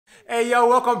Hey yo,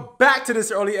 welcome back to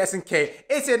this early S&K.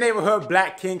 It's your neighborhood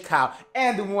Black King Kyle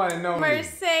and the one and only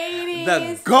Mercedes.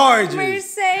 the gorgeous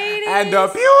Mercedes. and the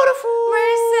beautiful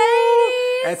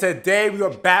Mercedes. And today we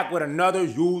are back with another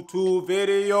YouTube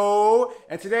video.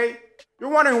 And today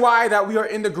you're wondering why that we are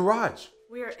in the garage.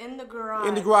 We are in the garage.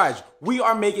 In the garage, we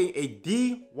are making a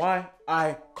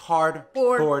DIY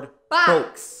cardboard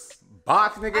box.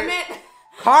 Box, nigga. I meant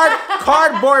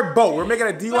Cardboard boat. We're making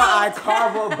a DIY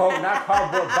cardboard boat, not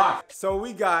cardboard box. So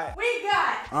we got. What we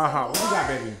got,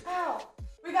 baby? Ow.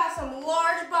 We got some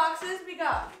large boxes. We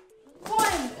got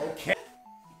 1, okay,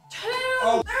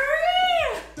 2,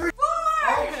 3, 4.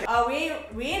 Okay. Oh,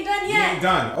 we ain't done yet. We ain't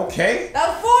done. Okay. That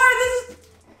was 4. This is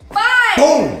 5.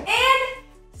 Boom. And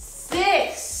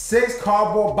 6. 6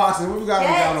 cardboard boxes. What we got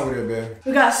down over there, babe?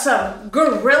 We got some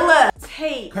Gorilla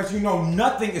Tape. Cause you know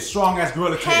nothing is strong as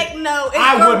Gorilla Tape. Heck no, it's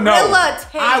Gorilla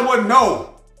Tape. I would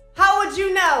know. How would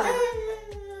you know?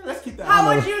 Let's keep that.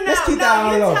 How would you know? Let's keep that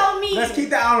on the low. Tell me. Let's keep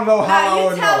that on the low. How I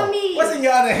would know. Tell me. What's in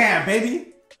your other hand, baby?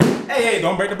 Hey,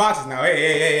 don't break the boxes now.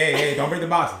 Hey, don't break the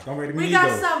boxes. Don't break the. We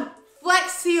got some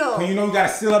flexceal. So you know you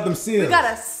gotta seal up them seals. We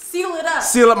gotta seal it up.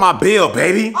 Seal up my bill,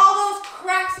 baby. All those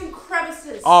cracks and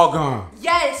crevices. All gone.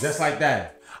 Yes. Just like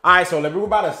that. All right, so we're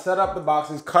about to set up the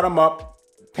boxes, cut them up,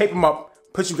 tape them up,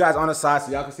 put you guys on the side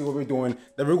so y'all can see what we're doing.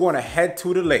 Then we're going to head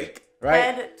to the lake,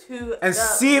 right? Head to and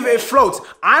see if it floats.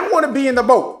 I'm going to be in the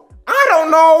boat. I don't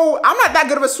know. I'm not that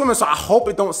good of a swimmer, so I hope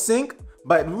it don't sink.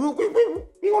 But we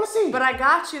want to see. But I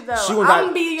got you though. I'm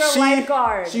gonna be your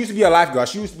lifeguard. She used to be a lifeguard.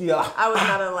 I was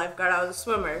not a lifeguard. I was a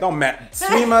swimmer. Don't matter.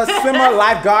 Swimmer,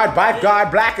 lifeguard,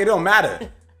 black. It don't matter.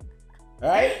 All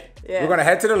right. Yeah. We're gonna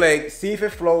head to the lake, see if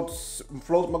it floats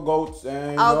my goats,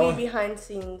 and I'll be behind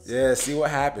scenes. Yeah, see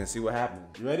what happens. You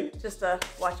ready? Just to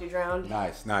watch you drown.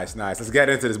 Nice. Let's get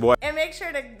into this, boy. And make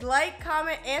sure to like,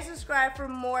 comment, and subscribe for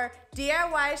more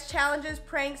DIYs, challenges,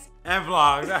 pranks, and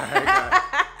vlogs.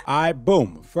 All right,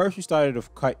 boom. First, we started to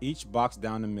cut each box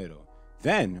down the middle.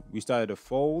 Then, we started to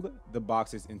fold the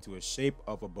boxes into a shape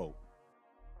of a boat.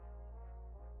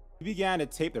 We began to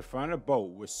tape the front of the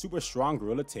boat with super strong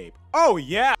Gorilla Tape. Oh,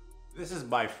 yeah! This is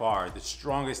by far the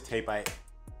strongest tape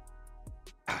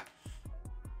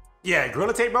Yeah,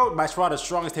 Gorilla Tape, bro, by far the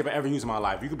strongest tape I ever used in my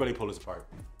life. You can barely pull this apart.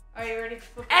 Are you ready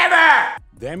for ever?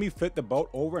 Then we flipped the boat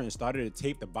over and started to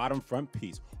tape the bottom front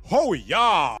piece. Oh,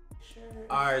 yeah! Sure.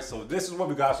 All right, so this is what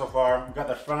we got so far. We got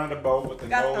the front of the boat with the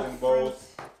nose and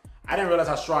bolts. I didn't realize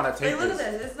how strong that tape is. Look at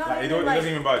this. It's not like, even it doesn't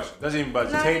even budge. Doesn't even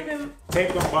budge.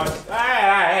 Tape don't budge.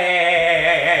 Hey.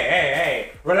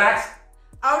 Relax.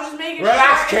 I was just making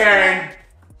Relax, Karen.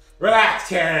 Relax,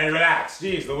 Karen. Relax.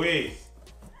 Jeez Louise.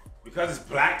 Because it's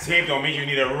black tape don't mean you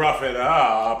need to rough it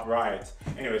up. Right.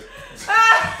 Anyways.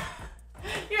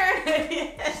 You're an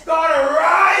idiot. Start a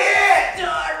riot!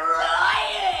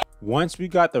 Once we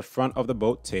got the front of the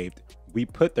boat taped, we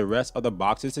put the rest of the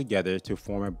boxes together to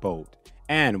form a boat.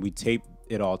 And we taped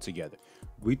it all together.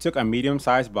 We took a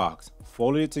medium-sized box,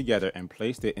 folded it together, and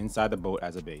placed it inside the boat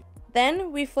as a bait.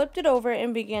 Then we flipped it over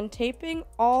and began taping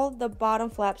all the bottom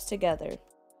flaps together.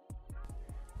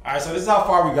 All right, so this is how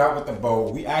far we got with the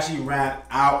boat. We actually ran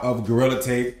out of Gorilla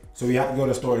Tape, so we have to go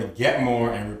to the store to get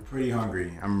more, and we're pretty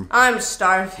hungry. I'm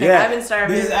starving. Yeah, I've been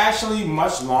starving. This is actually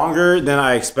much longer than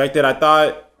I expected. I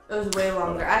thought it was way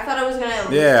longer. I thought it was gonna at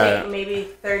least take maybe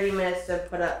 30 minutes to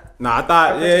put up. No, I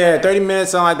thought 30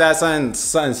 minutes, something like that, something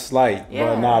slight. Yeah.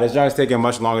 But nah, this job is taking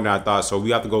much longer than I thought. So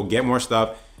we have to go get more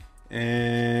stuff,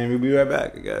 and we'll be right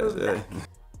back, guys.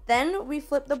 Then we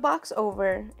flipped the box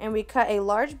over and we cut a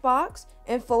large box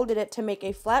and folded it to make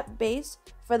a flat base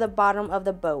for the bottom of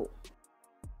the boat.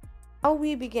 Now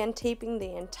we began taping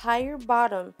the entire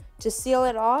bottom to seal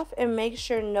it off and make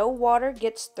sure no water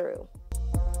gets through.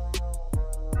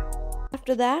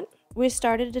 After that, we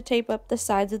started to tape up the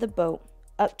sides of the boat,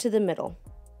 up to the middle.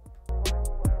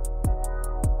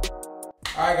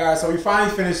 Alright guys, so we finally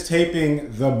finished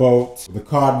taping the boat, the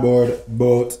cardboard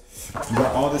boat. We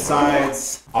got all the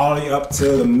sides, all the way up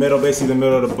to the middle, basically the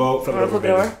middle of the boat. Flip it over,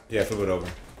 baby. Yeah, flip it over.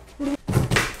 We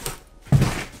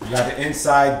got the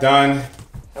inside done,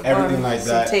 everything like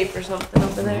that. Some tape or something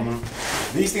over there.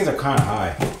 These things are kind of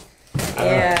high.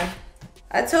 Yeah.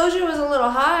 I told you it was a little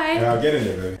high. Yeah, I'll get in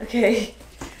there, baby. Okay.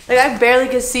 Like I barely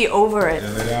could see over it.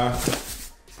 Yeah,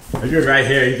 if you're right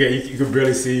here, you can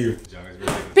barely see you.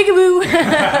 Peekaboo!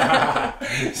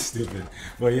 Stupid.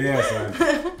 But yeah, son.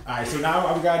 Alright, so now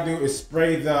what we gotta do is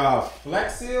spray the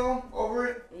flexceal over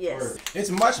it. Yes. It's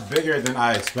much bigger than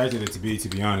I expected it to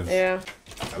be honest. Yeah.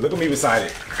 Now look at me beside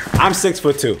it. I'm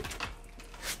 6'2".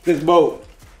 This boat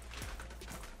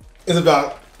is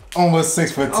about almost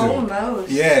 6'2". Almost.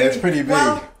 Yeah, it's pretty big.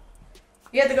 Well,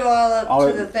 You have to go all up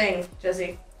to the thing,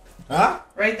 Jesse. Huh?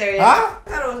 Right there, yeah. Huh? I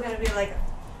thought it was gonna be like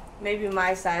maybe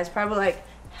my size, probably like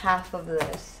half of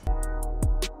this.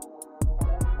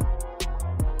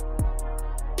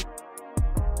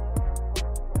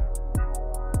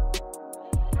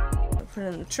 Put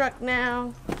it in the truck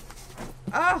now.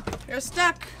 Oh, you're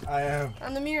stuck. I am.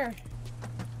 On the mirror.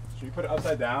 Should we put it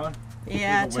upside down?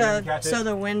 Yeah, so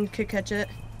the wind could catch it.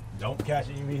 Don't catch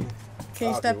it, you mean? Can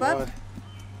you step up? 1,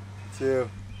 2.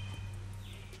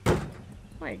 Oh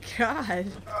my God.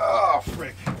 Oh,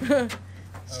 frick.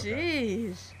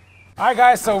 Jeez. All right,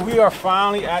 guys, so we are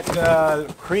finally at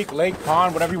the creek, lake,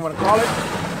 pond, whatever you want to call it.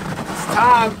 It's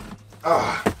time.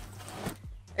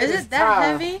 Is it that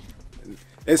heavy?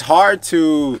 It's hard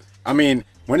to, I mean,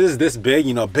 when it's this big,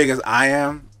 you know, big as I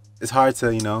am, it's hard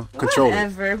to, you know, control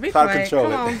Whatever. it. Be It's hard to quiet. control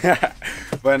Come it.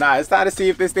 But nah, it's time to see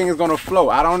if this thing is going to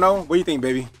float. I don't know. What do you think,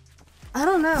 baby? I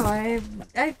don't know.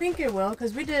 I think it will,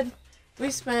 because we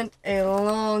spent a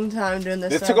long time doing this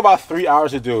This stuff. took about 3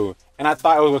 hours to do, and I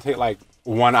thought it was going to take like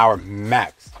 1 hour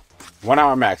max. 1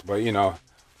 hour max, but you know,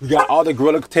 we got all the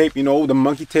gorilla tape, you know, the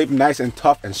monkey tape, nice and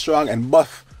tough and strong and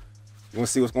buff. We're going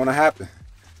to see what's going to happen.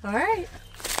 All right.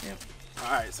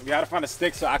 All right, so we gotta find a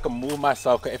stick so I can move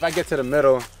myself. 'Cause if I get to the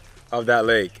middle of that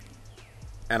lake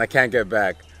and I can't get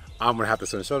back, I'm gonna have to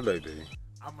swim shoulder, baby.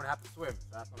 I'm gonna have to swim. So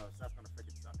that's gonna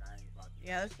freaking suck. I ain't about to.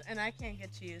 Yeah, and I can't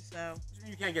get to you, so.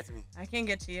 You can't get to me. I can't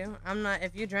get to you. I'm not.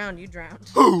 If you drown, you drowned.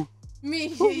 Who? Me,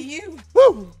 you.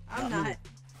 Woo! I'm not.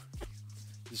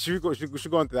 Should we go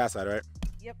into that side, right?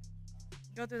 Yep.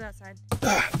 Go through that side.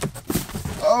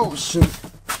 Oh, shoot.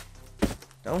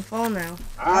 Don't fall now.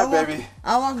 All right, baby.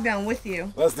 I'll walk down with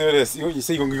you. Let's do this. You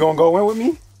see, you gonna go in with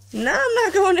me? No, I'm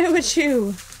not going in with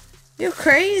you. You're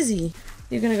crazy.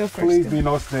 You're gonna go first. Please be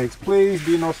no snakes. Please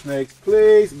be no snakes.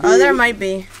 Please be. Oh, there might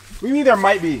be. We mean there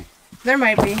might be. There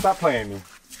might be. Stop playing me.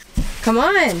 Come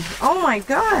on. Oh my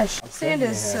gosh. Sand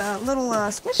is a little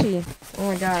squishy.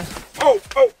 Oh my gosh. Oh.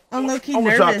 I'm low-key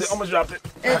Almost nervous. dropped it.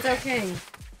 It's okay.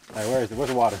 All right, where is it?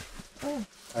 Where's the water? Oh,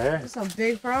 Right here. there's some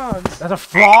big frogs. That's a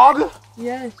frog?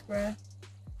 Yes, bruh.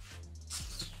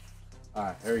 All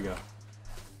right, here we go.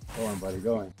 Go on, buddy.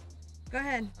 Go in. Go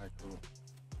ahead. All right, cool.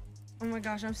 Oh my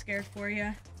gosh, I'm scared for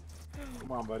you.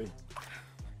 Come on, buddy.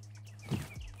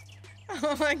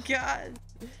 Oh my god.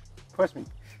 Push me.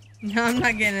 No, I'm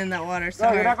not getting in that water. No,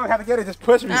 Sorry. you're not gonna have to get it. Just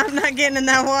push me. I'm not getting in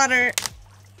that water.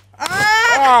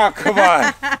 Oh, come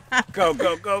on. Go.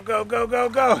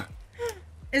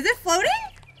 Is it floating?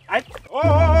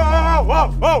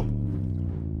 Whoa.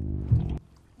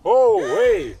 Oh,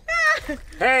 wait.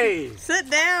 Hey. Sit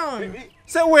down.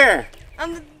 So where?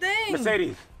 On the thing.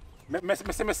 Mercedes.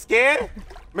 I'm scared?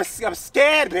 I'm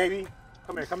scared, baby.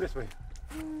 Come here, come this way.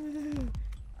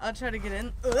 I'll try to get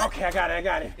in. Okay, I got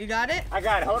it. You got it? I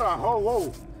got it. Hold on.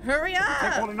 Whoa. Hurry Take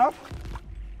up. hold enough?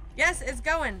 Yes, it's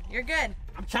going. You're good.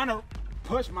 I'm trying to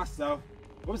push myself.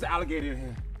 What was the alligator in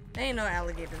here? There ain't no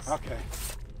alligators.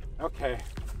 Okay.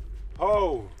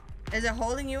 Oh. Is it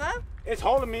holding you up? It's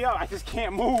holding me up. I just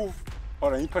can't move.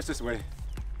 Hold on, you push this way.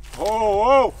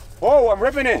 Oh, I'm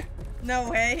ripping it. No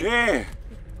way. Yeah.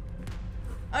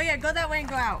 Oh yeah, go that way and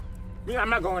go out.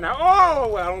 I'm not going out.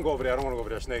 Oh, I don't go over there. I don't want to go over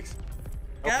there, snakes.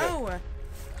 Go. Okay.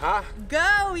 Huh?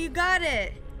 Go, you got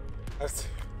it. I'm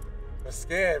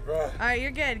scared, bro. All right, you're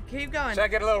good. Keep going. Should I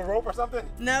get a little rope or something?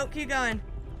 No, keep going.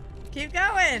 Keep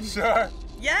going. Sure.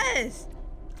 Yes.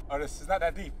 Oh, this is not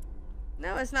that deep.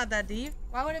 No, it's not that deep.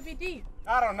 Why would it be deep?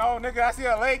 I don't know, nigga. I see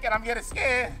a lake and I'm getting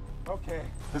scared. Okay.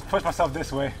 Let's push myself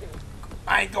this way.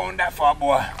 I ain't going that far,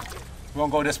 boy. We're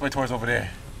gonna go this way towards over there.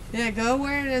 Yeah, go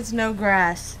where there's no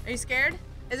grass. Are you scared?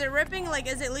 Is it ripping? Like,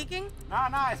 is it leaking?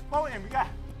 Nah, it's floating.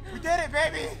 We did it,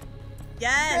 baby.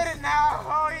 Yes. We did it now.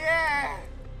 Oh, yeah.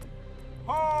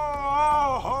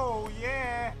 Oh,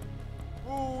 yeah.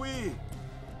 Ooh-wee.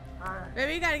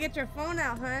 Baby, you gotta get your phone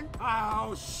out, hun.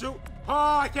 Oh, shoot.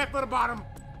 Oh, I can't feel the bottom.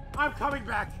 I'm coming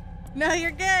back. No,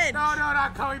 you're good. No,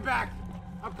 I'm coming back.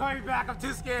 I'm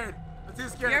too scared.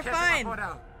 You're I can't fine. take my phone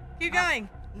out. Keep going.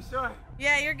 You sure?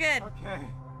 Yeah, you're good.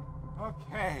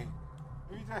 Okay.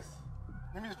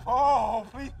 Let me just, oh,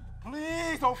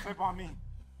 please don't flip on me.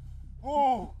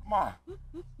 Oh, come on.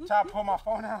 Try to pull my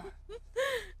phone out.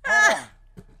 I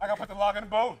gotta put the log in the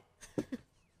boat.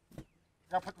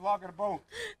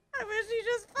 I wish you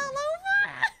just fell over.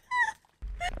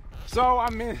 So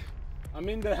I'm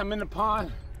in the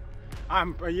pond.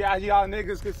 Y'all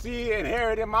niggas can see and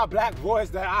hear it in my black voice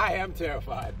that I am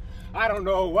terrified. I don't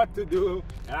know what to do,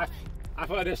 and I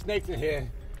feel like there's snakes in here,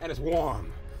 and it's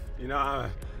warm. You know,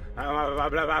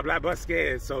 I'm black but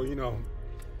scared. So you know.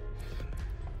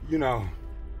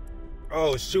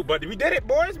 Oh shoot! But we did it,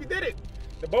 boys. We did it.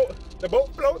 The boat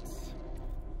floats.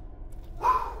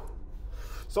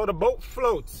 So the boat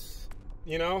floats.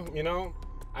 You know.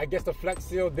 I guess the Flex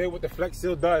Seal did what the Flex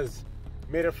Seal does.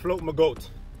 Made it float my goat.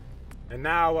 And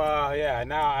now,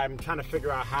 now I'm trying to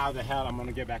figure out how the hell I'm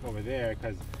gonna get back over there,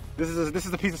 because this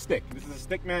is a piece of stick. This is a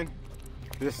stick, man.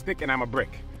 This is a stick and I'm a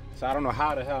brick. So I don't know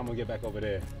how the hell I'm gonna get back over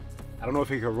there. I don't know if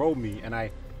he can roll me, and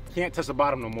I can't touch the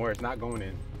bottom no more. It's not going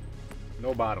in.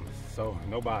 No bottoms, so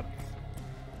no bottoms.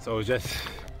 So it's just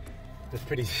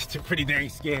pretty dang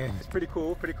scared. It's pretty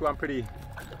cool, I'm pretty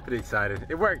excited.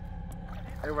 It worked.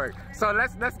 So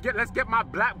let's get my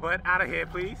black butt out of here,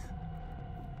 please.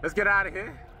 Let's get out of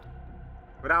here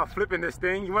without flipping this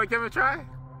thing. You want to give it a try?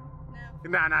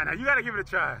 No. No. You gotta give it a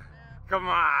try. No. Come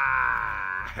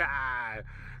on.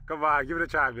 Come on, give it a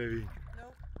try, baby.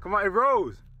 Nope. Come on, it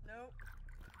rose. Nope.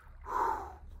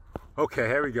 Okay,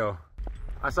 here we go.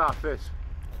 I saw a fish.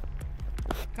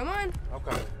 Come on.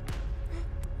 Okay.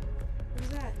 What is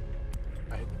that?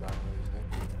 I hit the bottom of this thing.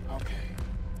 Okay.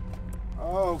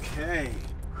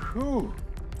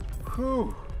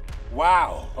 Whew.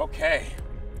 Wow. Okay.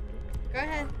 Go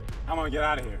ahead. I'm gonna get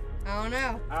out of here. I don't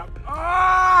know.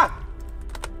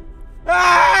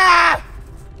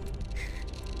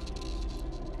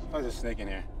 Oh, there's a snake in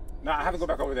here. No, I have to go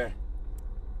back over there.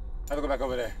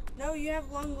 No, you have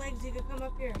long legs. You can come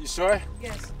up here. You sure?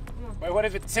 Yes. Come on. Wait, what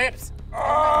if it tips?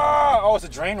 Oh, it's a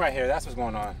drain right here. That's what's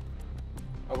going on.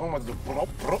 There's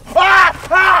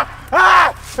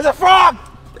a frog!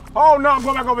 Oh no, I'm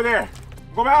going back over there.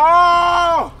 Go back.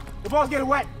 Oh! The ball's getting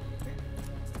wet.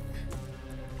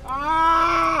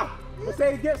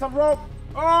 Mercedes, get some rope.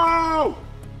 Oh!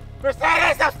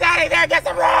 Mercedes, I'm standing there. Get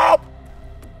some rope.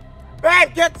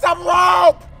 Babe, get some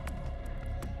rope.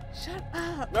 Shut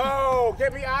up. No,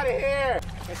 get me out of here.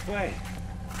 Let's play.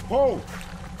 Oh.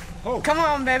 Come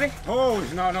on, baby. Oh,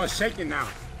 no, it's shaking now.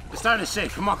 It's starting to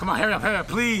shake. Come on, hurry up,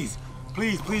 please.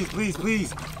 Please.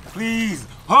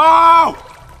 Oh!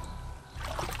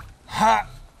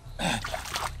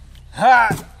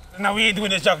 No, we ain't doing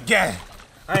this jump again.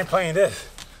 I ain't playing this.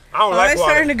 I don't like it's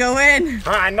water. starting to go in.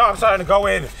 I know, I'm starting to go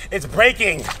in. It's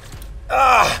breaking.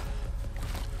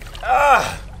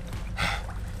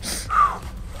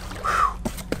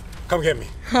 Come get me.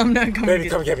 I'm not coming Baby,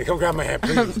 come get me. Come grab my hand,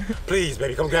 please. Please,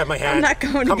 baby, come grab my hand. I'm not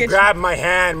coming to get you. Come grab my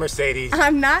hand, Mercedes.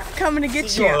 I'm not coming to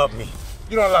get you. You don't love me.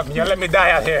 You don't love me. You let me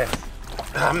die out here.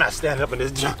 I'm not standing up in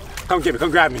this junk. Come get me.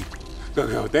 Come grab me.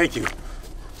 Go. Thank you.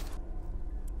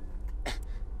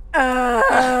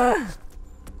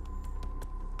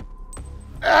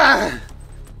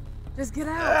 Just get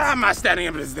out. I'm not standing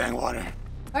up in this dang water.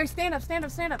 All right, stand up.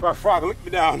 Bro, frog, lick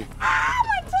me down.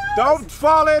 My toes. Don't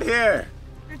fall in here.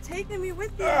 You're taking me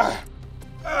with you.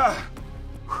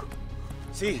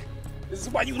 See, this is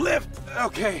why you lift.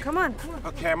 Okay. Come on.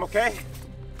 Okay, I'm okay.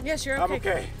 Yes, you're okay. I'm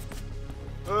okay.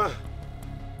 That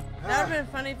would have been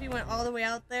funny if you went all the way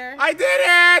out there. I did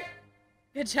it!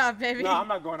 Good job, baby. No, I'm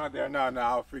not going out there. No,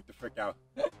 I'll freak the frick out.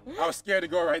 I was scared to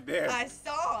go right there. I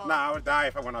saw. Nah, I would die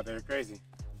if I went out there. You're crazy.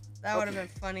 That would have been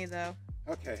funny, though.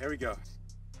 Okay, here we go.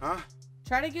 Huh?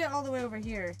 Try to get all the way over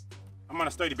here. I'm on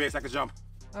a sturdy base. I can jump.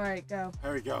 All right, go.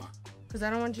 Here we go. Because I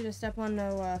don't want you to step on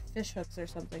no fish hooks or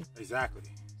something. Exactly.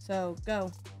 So,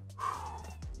 go.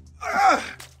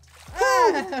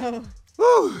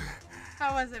 Woo.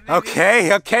 How was it, baby?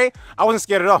 Okay. I wasn't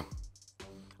scared at all.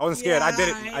 I wasn't scared. Yeah.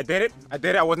 I did it.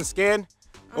 I wasn't scared.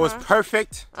 It was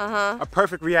perfect. A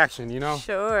perfect reaction, you know?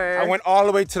 Sure. I went all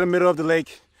the way to the middle of the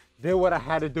lake, did what I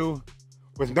had to do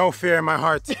with no fear in my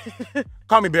heart.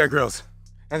 Call me Bear Grylls.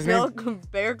 That's his name?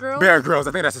 Bear Grylls? Bear Grylls,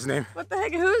 I think that's his name. What the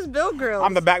heck? Who's Bill Grylls?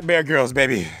 I'm the back Bear Grylls,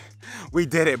 baby. We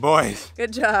did it, boys.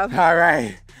 Good job. All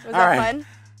right. Was that fun?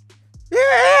 Yeah,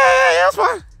 it was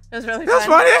fun. It was really fun. It was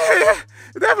fun. fun, yeah.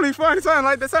 It's definitely fun. Something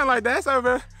like that.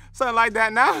 Something like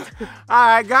that now. All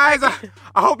right, guys. I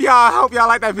hope y'all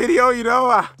like that video. You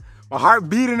know, my heart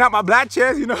beating up my black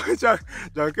chest. You know, it's just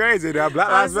crazy. Black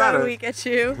lives matter. I'm so weak at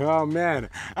you. Oh man.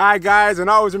 All right, guys, and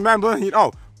always remember.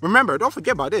 Don't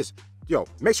forget about this. Yo,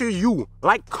 make sure you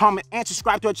like, comment, and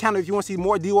subscribe to our channel if you want to see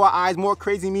more DIYs, more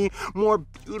crazy me, more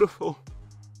beautiful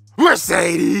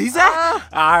Mercedes. All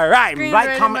right,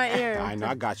 like, comment. I know,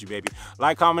 I got you, baby.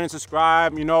 Like, comment, and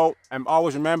subscribe. You know, and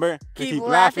always remember, keep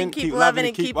laughing, keep loving,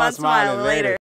 and keep on smiling. Later.